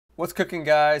What's cooking,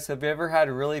 guys? Have you ever had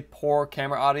really poor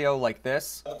camera audio like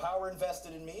this? The power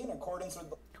invested in me in accordance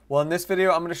with... Well, in this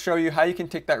video, I'm going to show you how you can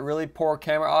take that really poor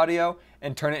camera audio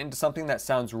and turn it into something that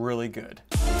sounds really good.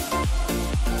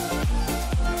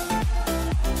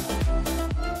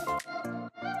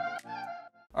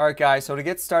 Alright guys, so to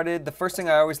get started, the first thing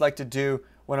I always like to do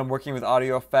when I'm working with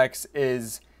audio effects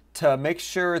is to make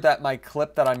sure that my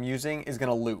clip that I'm using is going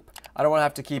to loop. I don't want to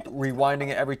have to keep rewinding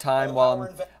it every time while I'm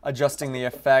adjusting the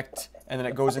effect and then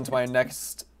it goes into my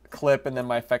next clip and then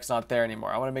my effect's not there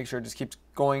anymore. I want to make sure it just keeps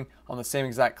going on the same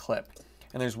exact clip.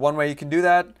 And there's one way you can do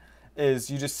that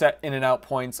is you just set in and out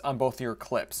points on both your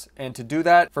clips. And to do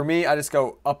that, for me, I just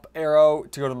go up arrow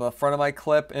to go to the front of my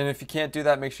clip. And if you can't do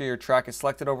that, make sure your track is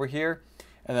selected over here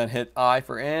and then hit I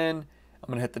for in. I'm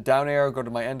going to hit the down arrow, go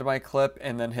to my end of my clip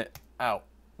and then hit out.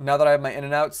 Now that I have my in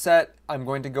and out set, I'm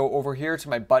going to go over here to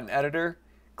my button editor,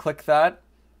 click that,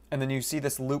 and then you see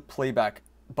this loop playback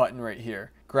button right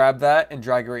here. Grab that and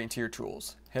drag it right into your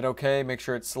tools. Hit OK, make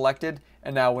sure it's selected,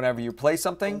 and now whenever you play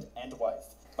something, and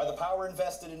wife. By the power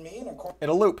invested in me in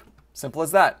it'll loop. Simple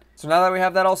as that. So now that we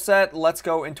have that all set, let's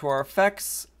go into our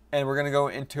effects, and we're going to go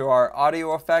into our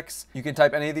audio effects. You can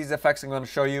type any of these effects I'm going to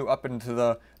show you up into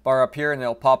the bar up here and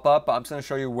they'll pop up. I'm just going to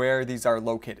show you where these are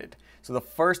located. So the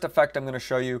first effect I'm going to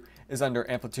show you is under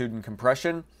amplitude and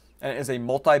compression, and it is a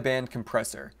multi-band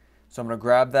compressor. So I'm going to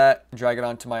grab that, drag it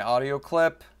onto my audio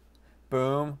clip,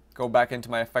 boom, go back into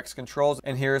my effects controls,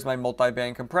 and here's my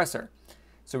multi-band compressor.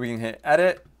 So we can hit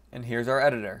edit, and here's our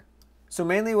editor. So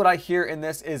mainly what I hear in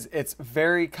this is it's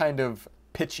very kind of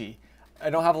pitchy.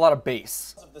 I don't have a lot of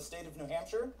bass. Of the state of New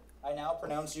Hampshire, I now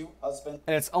pronounce you husband.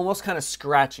 And it's almost kind of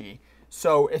scratchy.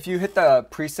 So if you hit the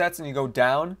presets and you go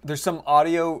down, there's some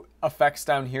audio effects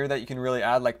down here that you can really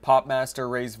add, like pop master,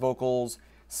 raise vocals,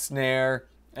 snare.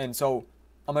 And so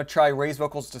I'm going to try raise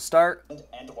vocals to start.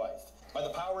 And wife. By the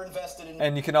power invested in...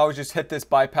 And you can always just hit this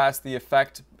bypass the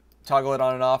effect, toggle it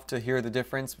on and off to hear the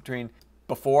difference between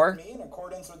before me in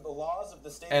accordance with the laws of the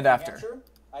state and of New after. Hampshire,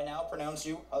 I now pronounce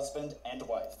you husband and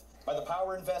wife. By the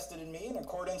power invested in me in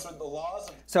accordance with the laws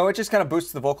of... So it just kind of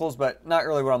boosts the vocals, but not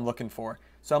really what I'm looking for.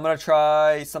 So I'm going to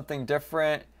try something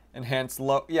different, enhance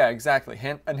low. Yeah, exactly.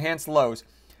 Enhance lows.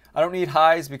 I don't need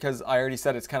highs because I already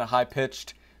said it's kind of high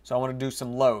pitched. So I want to do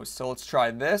some lows. So let's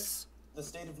try this. The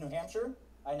state of New Hampshire,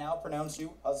 I now pronounce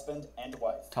you husband and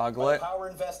wife. Toggle By it. the power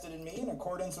invested in me in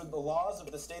accordance with the laws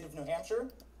of the state of New Hampshire,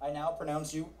 I now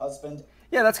pronounce you husband.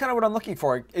 Yeah, that's kind of what I'm looking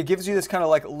for. It gives you this kind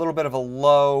of like a little bit of a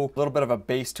low, a little bit of a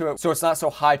bass to it. So it's not so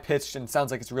high pitched and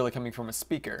sounds like it's really coming from a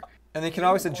speaker. And then you can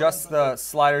always adjust the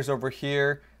sliders over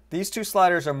here. These two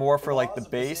sliders are more for like the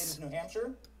bass. New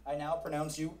Hampshire, I now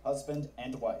pronounce you husband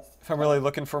and wife. If I'm really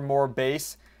looking for more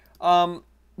bass.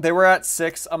 They were at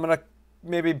 6. I'm going to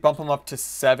maybe bump them up to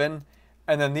 7.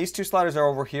 And then these two sliders are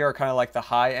over here are kind of like the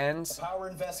high ends.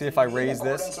 See if I raise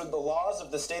this.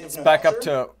 It's back up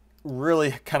to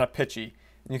really kind of pitchy.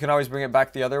 And you can always bring it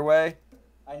back the other way.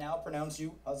 I now pronounce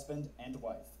you husband and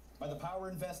wife. By the power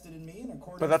invested in me in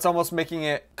accordance... But that's almost making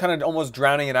it, kind of almost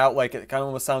drowning it out. Like it kind of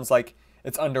almost sounds like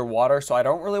it's underwater. So I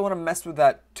don't really want to mess with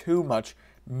that too much.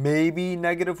 Maybe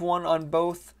 -1 on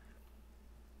both.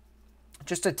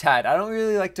 Just a tad. I don't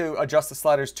really like to adjust the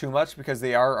sliders too much because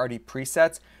they are already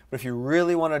presets. But if you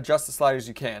really want to adjust the sliders,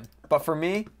 you can. But for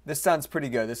me, this sounds pretty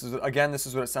good. This is, again, this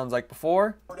is what it sounds like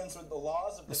before.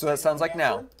 This is what it sounds like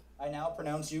now. I now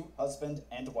pronounce you husband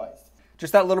and wife.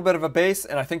 Just that little bit of a bass,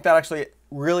 and I think that actually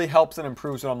really helps and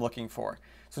improves what I'm looking for.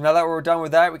 So now that we're done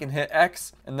with that, we can hit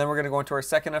X, and then we're going to go into our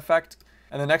second effect.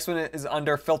 And the next one is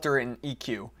under filter and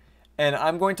EQ. And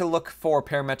I'm going to look for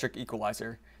parametric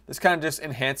equalizer. This kind of just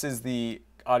enhances the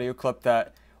audio clip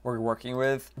that we're working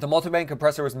with. The multiband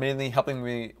compressor was mainly helping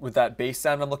me with that bass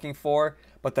sound I'm looking for,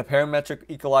 but the parametric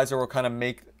equalizer will kind of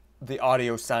make the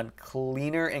audio sound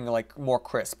cleaner and like more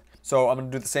crisp. So I'm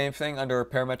going to do the same thing under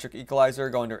parametric equalizer,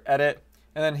 go under edit.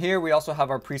 And then here we also have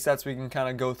our presets we can kind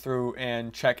of go through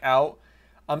and check out.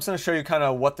 I'm just going to show you kind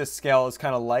of what this scale is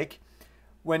kind of like.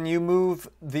 When you move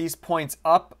these points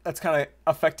up, that's kind of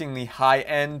affecting the high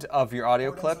end of your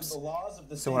audio clips.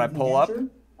 So when I pull up,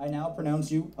 I now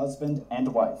pronounce you husband and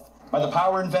wife. By the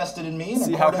power invested in me,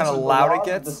 see how kind of loud it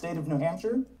gets? The state of New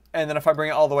Hampshire. And then if I bring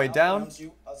it all the way down,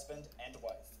 you husband and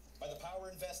wife. By the power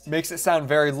invested makes it sound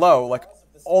very low, like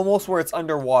almost where it's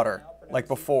underwater, like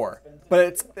before.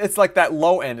 But it's like that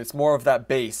low end, it's more of that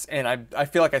bass, and I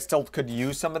feel like I still could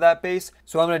use some of that bass.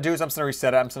 So what I'm going to do is I'm just going to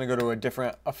reset it. I'm just going to go to a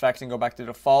different effect and go back to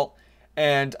default.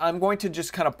 And I'm going to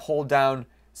just kind of pull down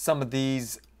some of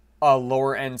these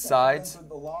lower end sides.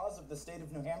 The laws of the state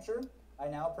of New Hampshire, I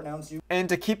now pronounce you. And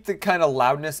to keep the kind of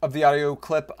loudness of the audio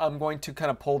clip, I'm going to kind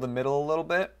of pull the middle a little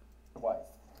bit. Wife.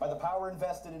 By the power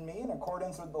invested in me in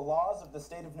accordance with the laws of the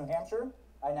state of New Hampshire,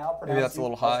 I now pronounce Maybe that's a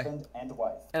little high. husband and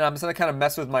wife. And I'm just going to kind of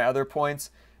mess with my other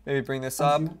points. Maybe bring this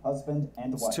up. Husband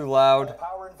and It's wife. too loud. By the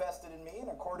power invested in me in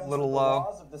accordance Little with the low.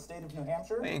 laws of the state of New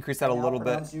Hampshire, Let me increase that a I now little bit.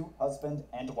 pronounce you husband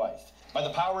and wife. By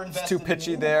the power It's invested too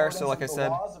pitchy in me there, in so like I accordance with said,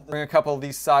 the laws of the bring a couple of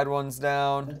these side ones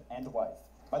down. and wife.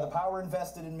 By the power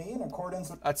invested in me in accordance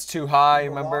with That's too high, the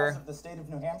remember? laws of the state of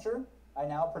New Hampshire, I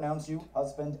now pronounce you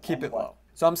husband Keep and it wife. low.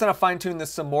 So I'm just going to fine tune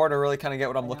this some more to really kind of get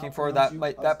what I'm looking for.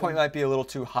 That point might be a little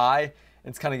too high.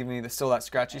 It's kind of giving me still that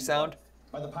scratchy sound.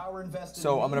 By the power invested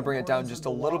So in I'm me going to in bring it down accordance just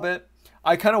with a the little law- bit.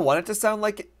 I kind of want it to sound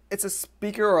like it's a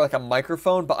speaker or like a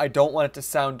microphone, but I don't want it to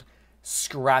sound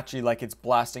scratchy like it's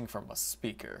blasting from a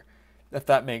speaker, if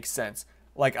that makes sense.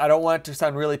 Like, I don't want it to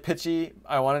sound really pitchy.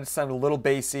 I want it to sound a little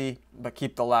bassy, but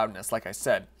keep the loudness, like I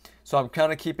said. So I'm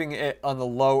kind of keeping it on the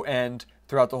low end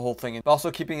throughout the whole thing, and also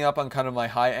keeping it up on kind of my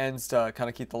high ends to kind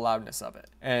of keep the loudness of it.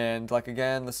 And like,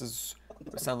 again, this is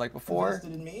what it sounded like before.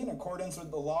 Invested in me in accordance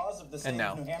with the laws of the state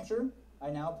now. of New Hampshire, I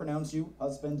now pronounce you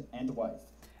husband and wife.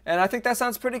 And I think that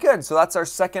sounds pretty good. So that's our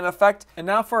second effect. And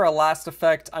now for our last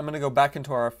effect, I'm going to go back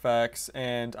into our effects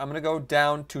and I'm going to go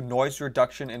down to noise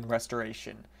reduction and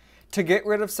restoration. To get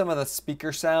rid of some of the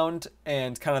speaker sound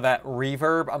and kind of that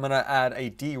reverb, I'm going to add a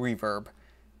de-reverb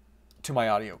to my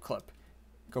audio clip.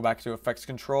 Go back to effects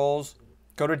controls,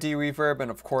 go to de-reverb,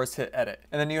 and of course hit edit.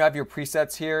 And then you have your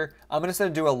presets here. I'm going to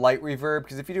do a light reverb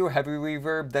because if you do a heavy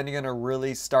reverb, then you're going to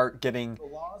really start getting The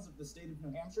laws of the state of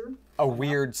New Hampshire, a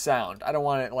weird sound. I don't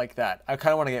want it like that. I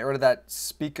kind of want to get rid of that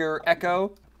speaker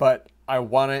echo, but I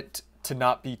want it to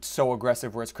not be so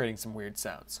aggressive where it's creating some weird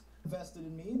sounds. invested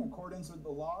in me in accordance with the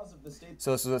laws of the state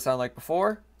So this is what it sounded like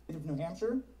before. of New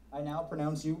Hampshire, I now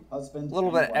pronounce you husband A little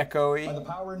and bit wife. By echoey. the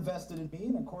power invested in me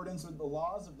in accordance with the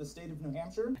laws of the state of New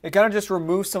Hampshire, It kind of just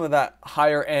removes some of that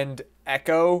higher end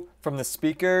echo from the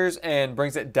speakers and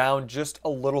brings it down just a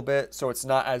little bit so it's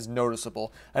not as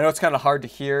noticeable. I know it's kind of hard to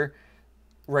hear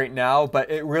right now, but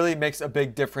it really makes a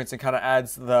big difference and kind of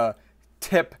adds the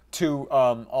tip to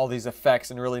all these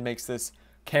effects and really makes this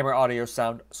camera audio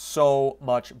sound so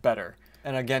much better.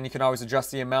 And again, you can always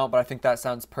adjust the amount, but I think that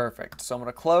sounds perfect. So I'm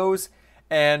going to close,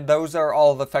 and those are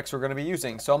all the effects we're going to be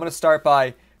using. So I'm going to start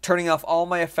by turning off all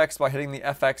my effects by hitting the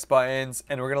FX buttons,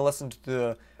 and we're going to listen to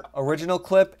the original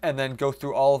clip and then go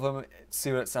through all of them,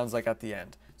 see what it sounds like at the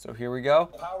end. So here we go.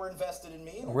 power invested in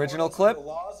me in Original accordance with clip. the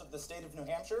laws of the state of New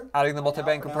Hampshire, Adding the I now multiband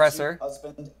pronounce compressor. you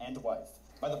husband and wife.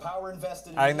 By the power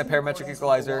invested in Adding me the in parametric accordance with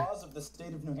equalizer. the laws of the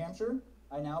state of New Hampshire,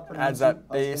 I now pronounce Adds that you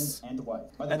bass. husband and wife.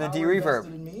 By And the power de-reverb.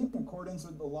 invested in me in accordance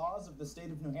with the laws of the state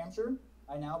of New Hampshire,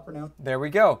 I now pronounce There we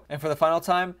go. And for the final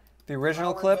time, the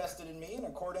original power clip invested in me in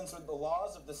accordance with the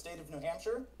laws of the state of New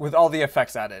Hampshire, with all the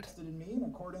effects added. invested in me in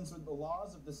accordance with the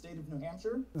laws of the state of New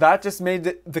Hampshire, That just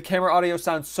made the camera audio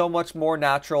sound so much more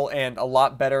natural and a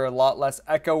lot better, a lot less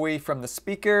echoey from the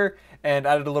speaker, and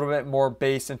added a little bit more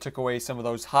bass and took away some of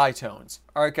those high tones.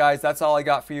 Alright guys, that's all I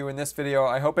got for you in this video.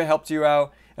 I hope it helped you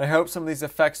out, and I hope some of these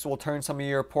effects will turn some of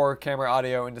your poor camera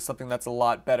audio into something that's a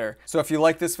lot better. So if you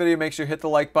like this video, make sure you hit the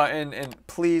like button, and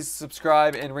please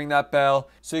subscribe and ring that bell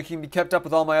so you can be kept up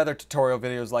with all my other tutorial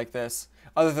videos like this.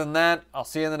 Other than that, I'll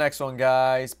see you in the next one,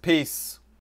 guys. Peace.